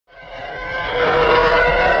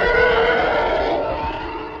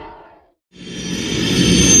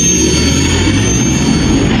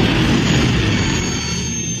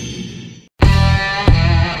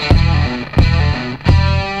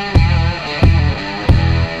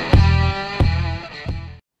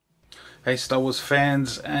Hey Star Wars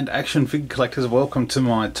fans and action figure collectors, welcome to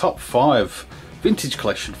my top 5 vintage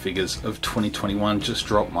collection figures of 2021. Just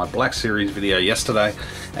dropped my Black Series video yesterday,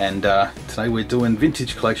 and today we're doing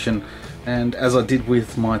vintage collection. And as I did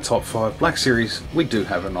with my top 5 Black Series, we do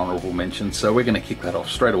have an honourable mention, so we're going to kick that off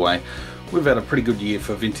straight away. We've had a pretty good year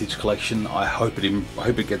for vintage collection. I hope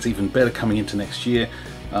it gets even better coming into next year.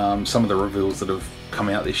 Some of the reveals that have come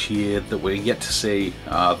out this year that we're yet to see,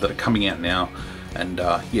 that are coming out now. And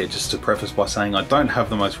yeah, just to preface by saying I don't have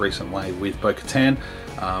the most recent wave with Bo-Katan.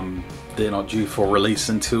 They're not due for release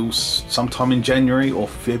until sometime in January or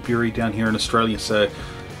February down here in Australia, so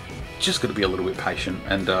just got to be a little bit patient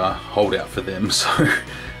and hold out for them. So,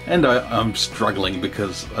 and I'm struggling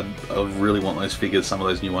because I really want those figures, some of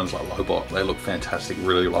those new ones like Lobot. They look fantastic,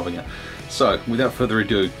 really loving it. So without further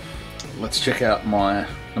ado, let's check out my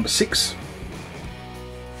number 6.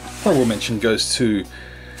 Honorable mention goes to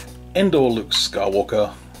Endor Luke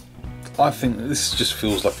Skywalker. I think this just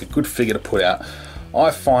feels like a good figure to put out.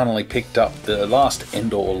 I finally picked up the last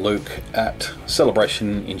Endor Luke at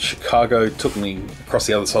Celebration in Chicago. It took me across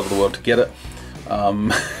the other side of the world to get it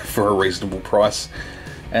for a reasonable price.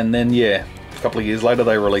 And then yeah, a couple of years later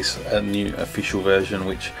they released a new official version,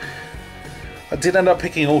 which I did end up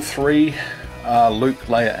picking all 3, Luke,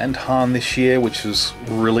 Leia and Han this year, which was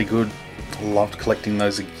really good. Loved collecting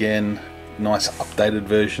those again. Nice updated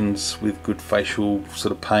versions with good facial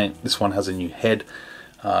sort of paint. This one has a new head,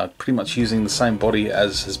 pretty much using the same body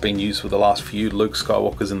as has been used with the last few Luke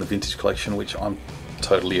Skywalkers in the vintage collection, which I'm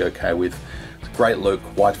totally okay with. It's a great Luke,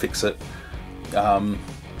 wide fix it.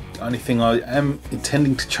 Only thing I am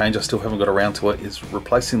intending to change, I still haven't got around to it, is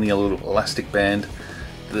replacing the little elastic band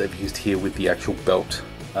that they've used here with the actual belt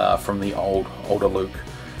from the older Luke.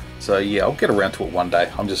 So yeah, I'll get around to it one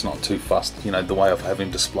day. I'm just not too fussed. You know, the way I have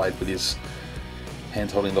him displayed with his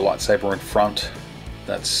hand holding the lightsaber in front,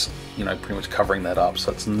 that's, you know, pretty much covering that up,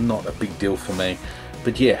 so it's not a big deal for me.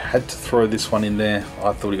 But yeah, had to throw this one in there.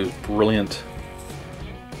 I thought he was brilliant.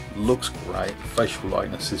 Looks great. Facial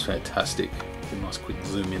likeness is fantastic. A nice quick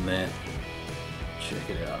zoom in there. Check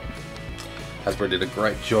it out. Hasbro did a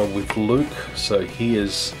great job with Luke, so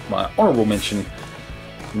here's my honourable mention.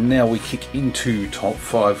 Now we kick into top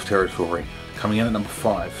 5 territory. Coming in at number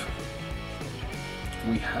 5,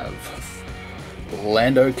 we have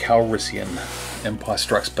Lando Calrissian, Empire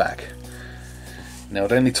Strikes Back. Now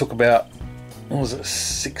it only took about, what was it,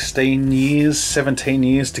 16 years, 17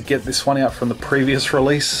 years to get this one out from the previous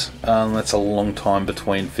release. That's a long time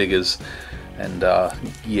between figures, and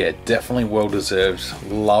yeah, definitely well deserved.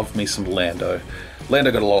 Love me some Lando. Lando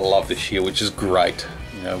got a lot of love this year, which is great.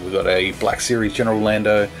 You know, we've got a Black Series General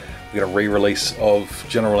Lando, we've got a re-release of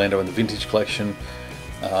General Lando in the Vintage Collection,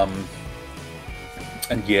 and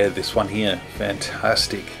yeah, this one here,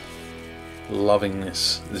 fantastic. Loving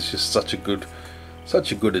this. This is just such a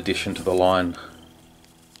good addition to the line,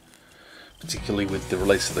 particularly with the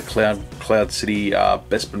release of the Cloud City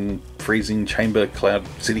Bespin Freezing Chamber, Cloud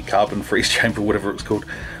City Carbon Freeze Chamber, whatever it was called,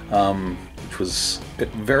 which was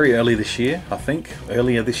very early this year, I think.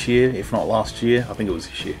 Earlier this year, if not last year. I think it was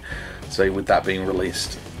this year. So with that being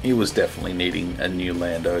released, he was definitely needing a new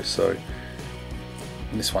Lando. So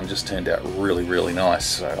this one just turned out really, really nice.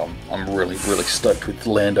 So I'm really, really stoked with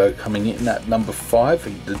Lando coming in at number 5.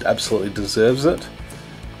 He absolutely deserves it.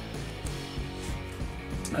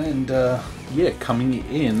 And yeah, coming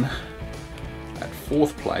in at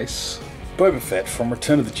 4th place, Boba Fett from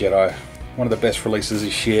Return of the Jedi. One of the best releases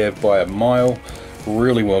this year by a mile.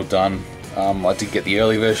 Really well done. I did get the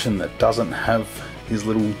early version that doesn't have his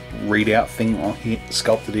little readout thing on here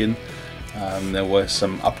sculpted in. There were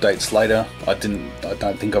some updates later. I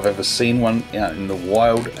don't think I've ever seen one out in the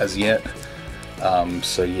wild as yet.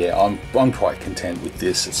 So yeah, I'm quite content with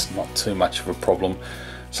this. It's not too much of a problem.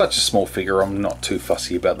 Such a small figure, I'm not too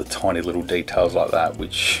fussy about the tiny little details like that,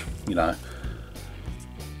 which, you know,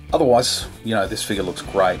 otherwise, you know, this figure looks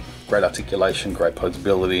great. Great articulation, great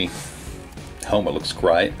posability. Helmet looks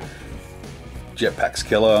great. Jetpack's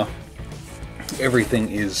killer. Everything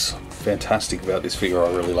is fantastic about this figure. I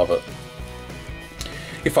really love it.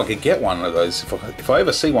 If I could get one of those, if I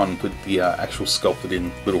ever see one with the actual sculpted in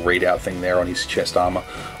little readout thing there on his chest armor,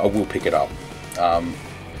 I will pick it up.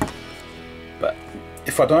 But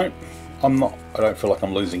if I don't, I don't feel like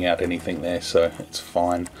I'm losing out anything there, so it's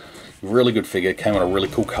fine. Really good figure, came on a really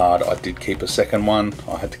cool card. I did keep a second one.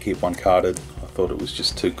 I had to keep one carded. I thought it was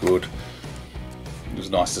just too good. It was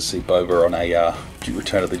nice to see Boba on a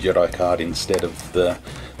Return of the Jedi card instead of the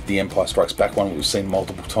Empire Strikes Back one we've seen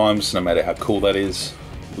multiple times, no matter how cool that is.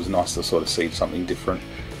 It was nice to sort of see something different.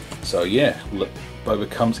 So yeah, Boba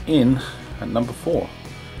comes in at number 4.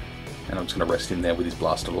 and I'm just going to rest him there with his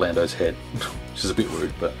blaster to Lando's head, which is a bit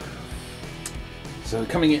rude. But so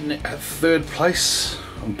coming in at third place,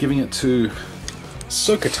 I'm giving it to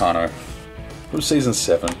Ahsoka Tano from Season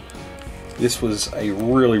 7. This was a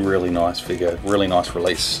really nice figure, really nice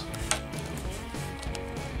release.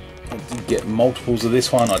 I did get multiples of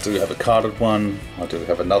this one. I do have a carded one, I do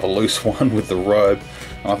have another loose one with the robe,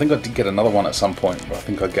 and I think I did get another one at some point, but I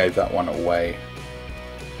think I gave that one away.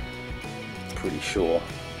 Pretty sure.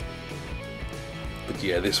 But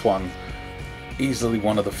yeah, this one, easily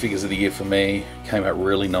one of the figures of the year for me. Came out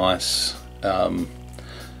really nice.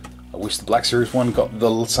 I wish the Black Series one got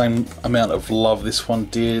the same amount of love this one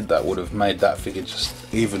did. That would have made that figure just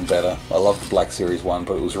even better. I love the Black Series one,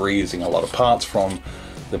 but it was reusing a lot of parts from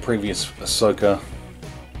the previous Ahsoka,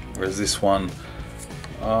 whereas this one,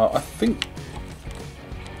 I think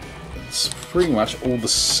it's pretty much all the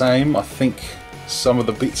same. I think some of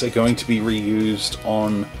the bits are going to be reused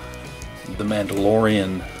on the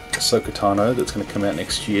Mandalorian Ahsoka Tano that's going to come out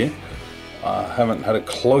next year. I haven't had a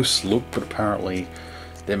close look, but apparently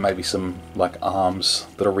there may be some like arms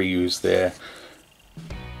that are reused there.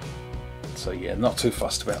 So yeah, not too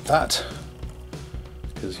fussed about that,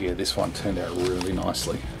 because yeah, this one turned out really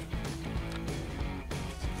nicely.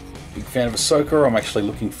 Big fan of Ahsoka. I'm actually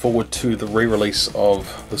looking forward to the re-release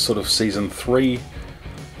of the sort of Season 3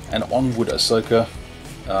 and onward Ahsoka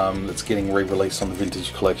that's getting re-released on the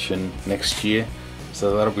Vintage Collection next year.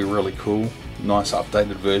 So that'll be really cool. Nice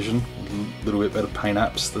updated version, a little bit better paint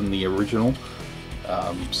apps than the original.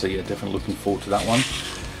 So yeah, definitely looking forward to that one.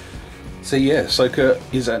 So yeah, Ahsoka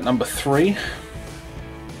is at number 3.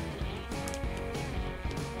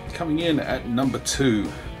 Coming in at number 2,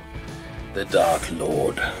 the Dark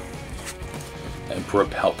Lord, Emperor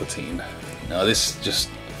Palpatine. Now this just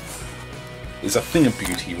is a thing of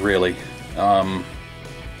beauty, really.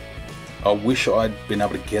 I wish I'd been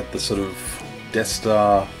able to get the sort of Death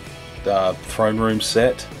Star throne room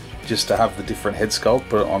set just to have the different head sculpt,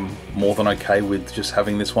 but I'm more than okay with just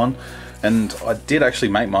having this one. And I did actually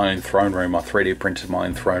make my own throne room. I 3D printed my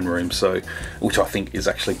own throne room, so which I think is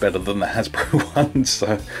actually better than the Hasbro one.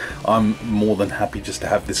 So I'm more than happy just to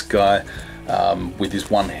have this guy with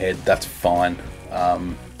his one head. That's fine.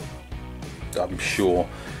 I'm sure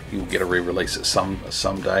you'll get a re-release at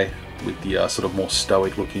someday with the sort of more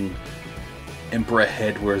stoic looking Emperor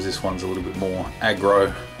head, whereas this one's a little bit more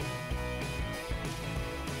aggro,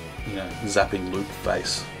 you know, zapping Luke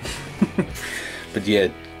face. But yeah,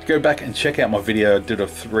 go back and check out my video. I did a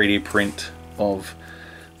 3D print of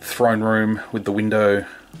the throne room with the window,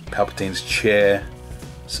 Palpatine's chair,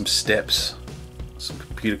 some steps, some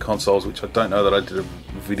computer consoles, which I don't know that I did a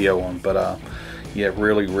video on, but yeah,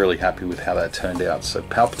 really happy with how that turned out. So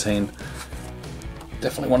Palpatine,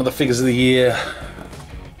 definitely one of the figures of the year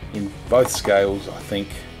in both scales. I think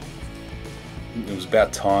it was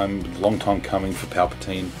about time, long time coming for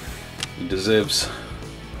Palpatine. He deserves,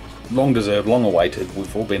 long awaited.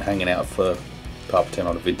 We've all been hanging out for Palpatine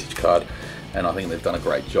on a vintage card, and I think they've done a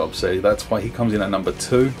great job. So that's why he comes in at number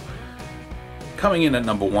 2. Coming in at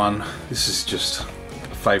number 1, this is just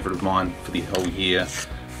a favourite of mine for the whole year.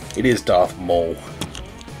 It is Darth Maul,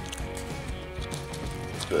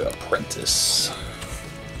 the Apprentice.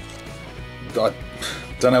 I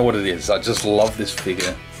don't know what it is. I just love this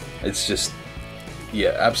figure. It's just,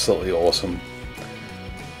 yeah, absolutely awesome.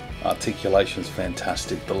 Articulation's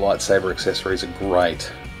fantastic. The lightsaber accessories are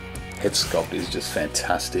great. Head sculpt is just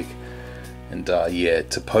fantastic. And yeah,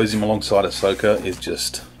 to pose him alongside Ahsoka is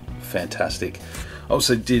just fantastic. I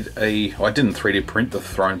also did I didn't 3D print the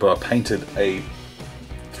throne, but I painted a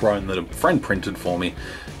throne that a friend printed for me.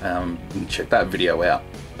 Check that video out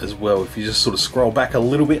as well. If you just sort of scroll back a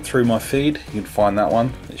little bit through my feed, you can find that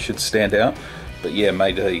one. It should stand out. But yeah,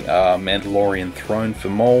 made a Mandalorian throne for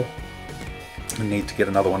Maul. I need to get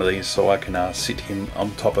another one of these so I can sit him on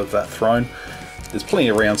top of that throne. There's plenty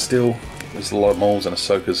around still. There's a lot of Mauls and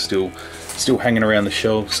Ahsokas still hanging around the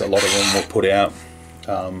shelves. A lot of them were put out.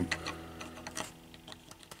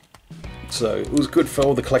 So it was good for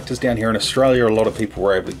all the collectors down here in Australia. A lot of people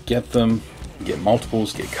were able to get them, get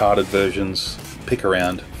multiples, get carded versions, pick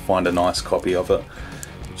around, find a nice copy of it,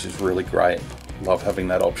 which is really great. Love having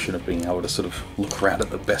that option of being able to sort of look around at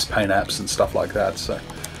the best paint apps and stuff like that. So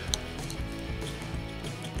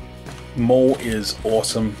Maul is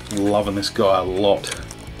awesome. Loving this guy a lot.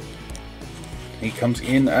 He comes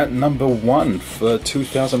in at number 1 for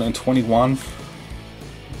 2021.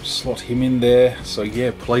 Slot him in there. So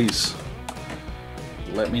yeah, please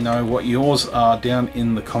let me know what yours are down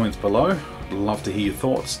in the comments below. I'd love to hear your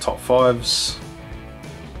thoughts, top 5s,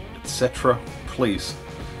 etc. Please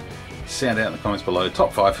sound out in the comments below.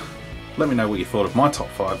 Top 5. Let me know what you thought of my top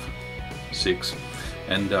 5. 6.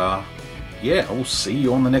 And yeah, I'll see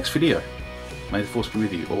you on the next video. May the force be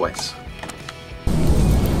with you always.